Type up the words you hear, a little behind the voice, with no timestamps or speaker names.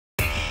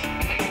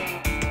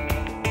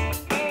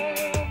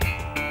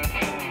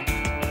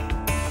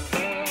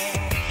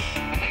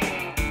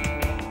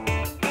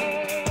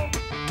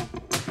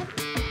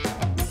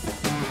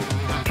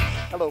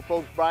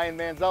folks. Brian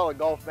Manzella,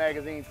 Golf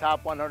Magazine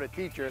Top 100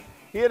 Teacher,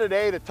 here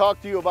today to talk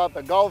to you about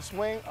the golf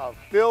swing of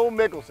Phil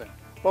Mickelson.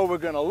 But we're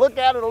going to look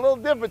at it a little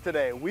different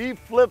today. We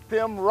flipped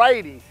him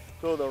righty.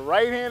 So the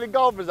right-handed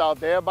golfers out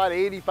there, about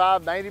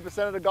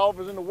 85–90% of the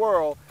golfers in the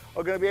world,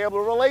 are going to be able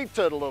to relate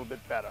to it a little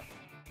bit better.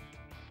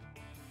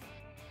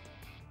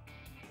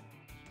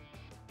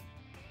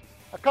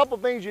 A couple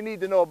things you need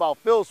to know about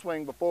Phil's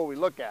swing before we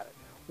look at it.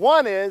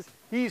 One is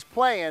he's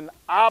playing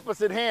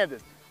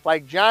opposite-handed.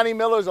 Like Johnny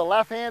Miller's a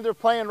left-hander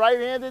playing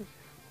right-handed,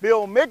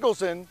 Phil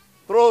Mickelson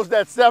throws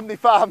that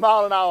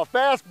 75-mile-an-hour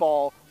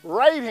fastball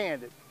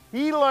right-handed.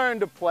 He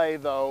learned to play,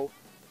 though,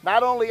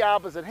 not only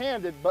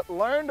opposite-handed, but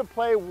learned to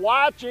play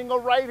watching a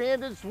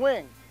right-handed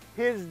swing.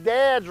 His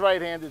dad's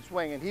right-handed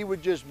swing, and he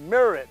would just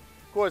mirror it.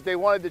 Of course, they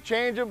wanted to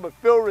change him, but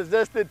Phil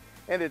resisted,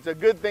 and it's a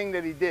good thing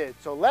that he did.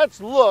 So let's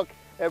look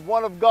at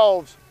one of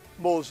golf's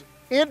most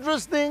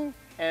interesting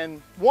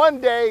and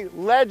one-day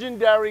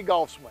legendary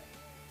golf swings.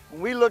 When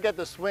we look at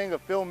the swing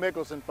of Phil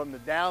Mickelson from the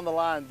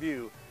down-the-line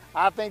view,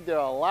 I think there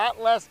are a lot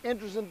less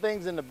interesting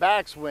things in the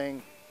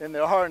backswing than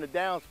there are in the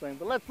downswing,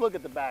 but let's look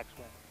at the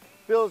backswing.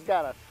 Phil's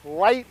got a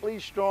slightly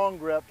strong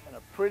grip and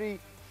a pretty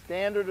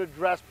standard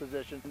address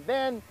position. And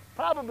then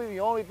probably the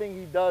only thing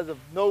he does of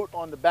note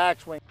on the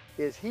backswing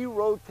is he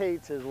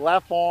rotates his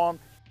left arm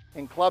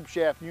and club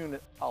shaft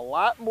unit a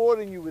lot more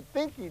than you would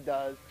think he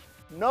does,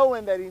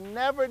 knowing that he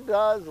never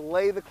does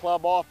lay the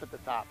club off at the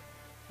top.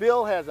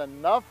 Phil has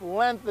enough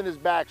length in his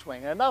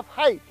backswing, enough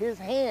height. His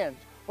hands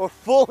are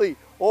fully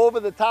over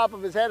the top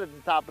of his head at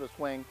the top of the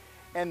swing,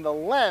 and the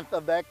length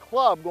of that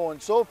club going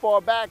so far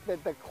back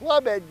that the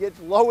club head gets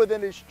lower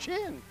than his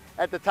chin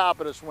at the top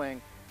of the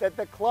swing, that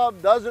the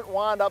club doesn't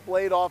wind up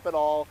laid off at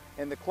all,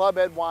 and the club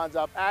head winds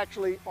up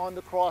actually on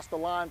the cross the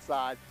line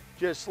side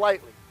just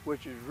slightly,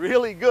 which is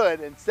really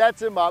good and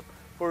sets him up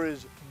for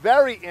his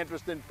very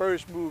interesting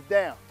first move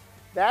down.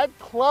 That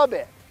club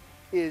head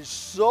is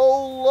so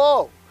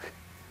low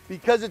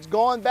because it's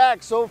gone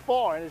back so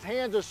far and his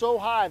hands are so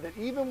high that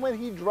even when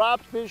he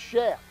drops his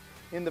shaft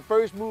in the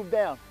first move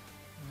down,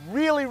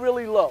 really,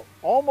 really low,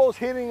 almost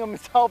hitting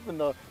himself in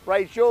the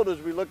right shoulder as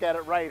we look at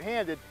it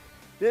right-handed,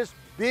 this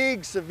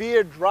big,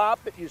 severe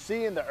drop that you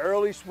see in the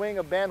early swing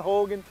of Ben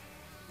Hogan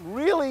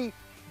really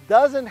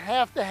doesn't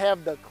have to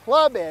have the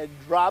club head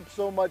drop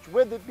so much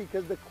with it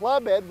because the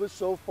club head was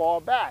so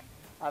far back.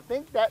 I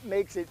think that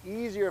makes it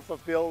easier for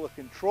Phil to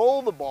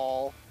control the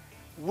ball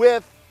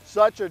with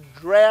such a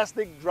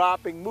drastic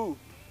dropping move.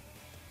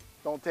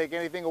 Don't take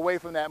anything away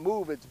from that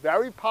move. It's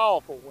very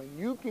powerful when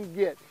you can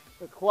get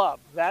the club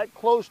that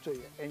close to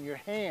you and your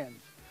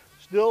hands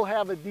still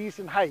have a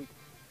decent height.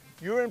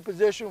 You're in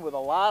position with a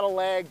lot of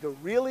lag to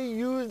really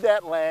use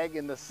that lag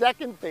in the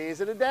second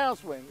phase of the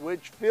downswing,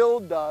 which Phil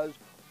does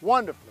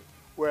wonderfully,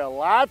 where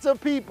lots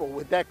of people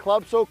with that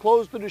club so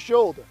close to the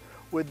shoulder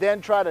would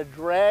then try to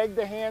drag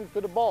the hands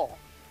to the ball.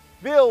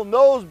 Phil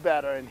knows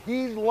better, and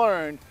he's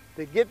learned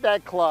to get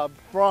that club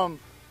from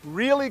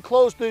really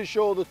close to his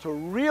shoulder to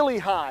really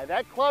high.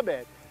 That club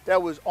head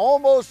that was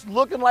almost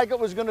looking like it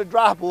was going to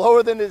drop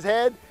lower than his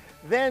head,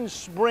 then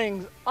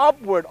springs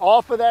upward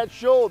off of that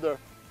shoulder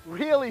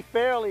really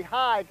fairly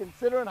high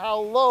considering how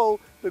low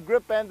the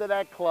grip end of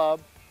that club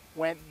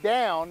went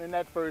down in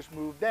that first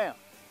move down.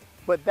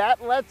 But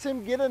that lets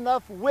him get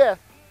enough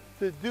width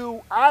to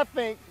do, I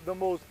think, the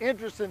most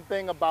interesting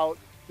thing about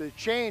the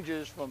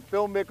changes from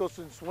Phil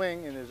Mickelson's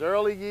swing in his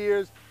early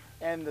years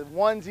and the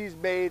ones he's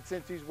made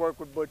since he's worked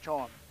with Butch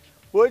Harmon.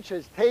 Butch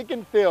has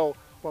taken Phil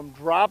from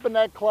dropping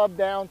that club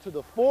down to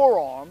the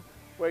forearm,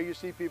 where you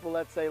see people,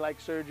 let's say, like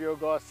Sergio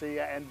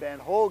Garcia and Ben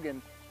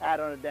Hogan out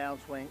on a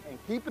downswing, and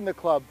keeping the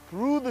club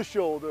through the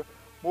shoulder,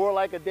 more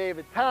like a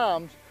David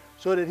Toms,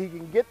 so that he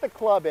can get the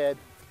club head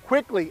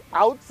quickly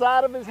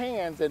outside of his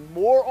hands and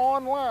more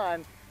on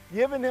line,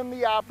 giving him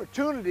the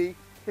opportunity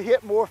to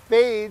hit more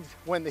fades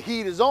when the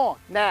heat is on.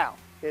 Now,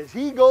 as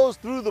he goes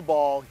through the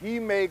ball, he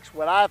makes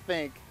what I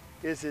think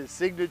is his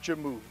signature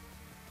move.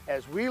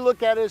 As we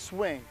look at his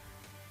swing,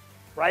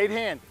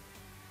 right-handed,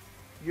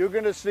 you're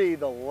going to see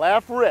the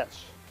left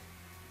wrist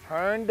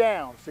turn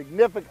down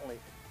significantly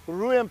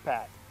through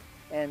impact,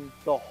 and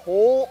the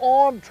whole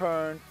arm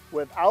turn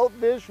without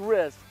this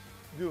wrist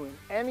doing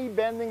any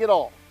bending at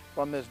all.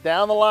 From this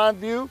down the line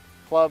view,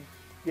 club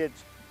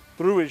gets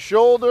through his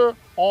shoulder,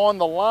 on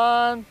the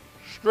line,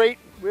 straight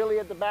really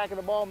at the back of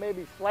the ball,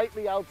 maybe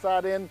slightly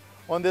outside in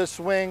on this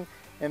swing,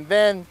 and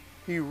then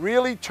he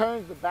really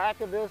turns the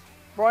back of this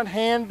front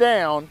hand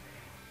down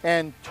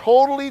and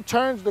totally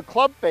turns the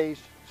club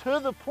face to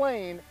the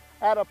plane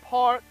at a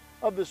part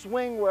of the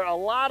swing where a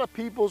lot of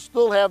people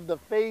still have the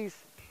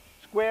face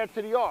square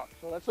to the arc.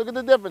 So let's look at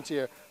the difference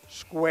here.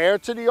 Square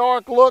to the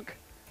arc look,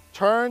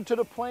 turn to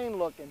the plane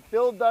look, and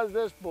Phil does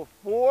this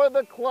before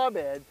the club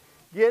head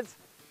gets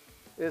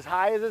as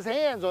high as his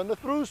hands on the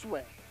through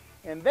swing.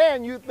 And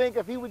then you think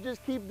if he would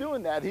just keep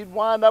doing that, he'd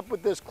wind up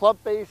with this club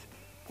face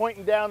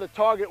pointing down the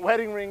target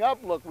wedding ring up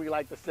look, we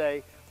like to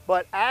say.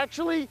 But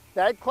actually,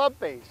 that club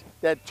face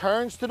that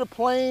turns to the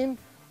plane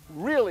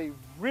really,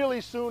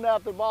 really soon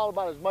after the ball,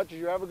 about as much as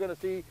you're ever going to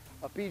see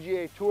a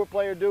PGA Tour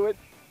player do it,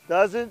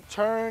 doesn't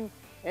turn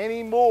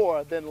any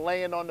more than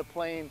laying on the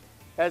plane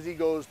as he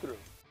goes through.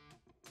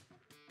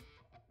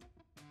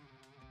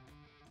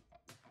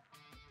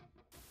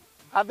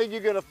 I think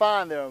you're going to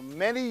find there are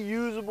many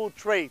usable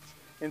traits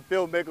in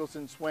Phil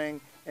Mickelson's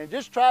swing, and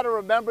just try to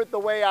remember it the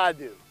way I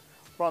do.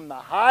 From the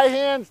high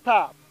hands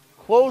top,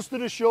 close to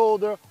the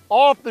shoulder,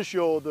 off the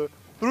shoulder,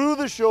 through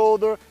the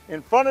shoulder,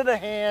 in front of the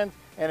hands,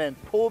 and then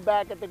pull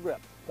back at the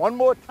grip. One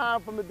more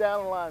time from the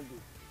down the line view.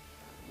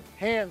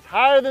 Hands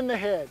higher than the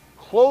head,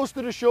 close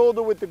to the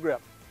shoulder with the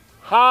grip.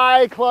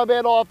 High club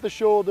head off the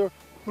shoulder,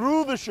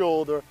 through the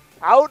shoulder,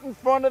 out in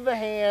front of the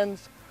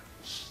hands,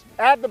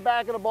 at the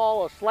back of the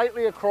ball or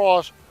slightly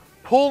across,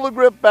 pull the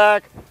grip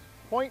back,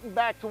 pointing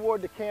back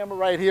toward the camera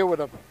right here with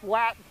a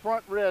flat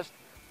front wrist,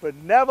 but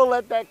never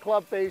let that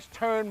club face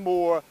turn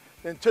more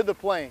than to the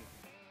plane.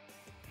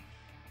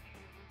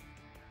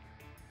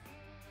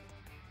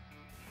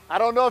 I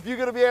don't know if you're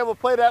going to be able to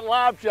play that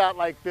lob shot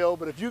like Phil,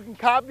 but if you can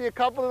copy a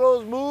couple of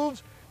those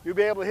moves, you'll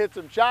be able to hit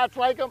some shots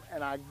like them,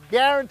 and I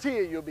guarantee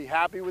you, you'll be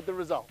happy with the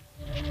result.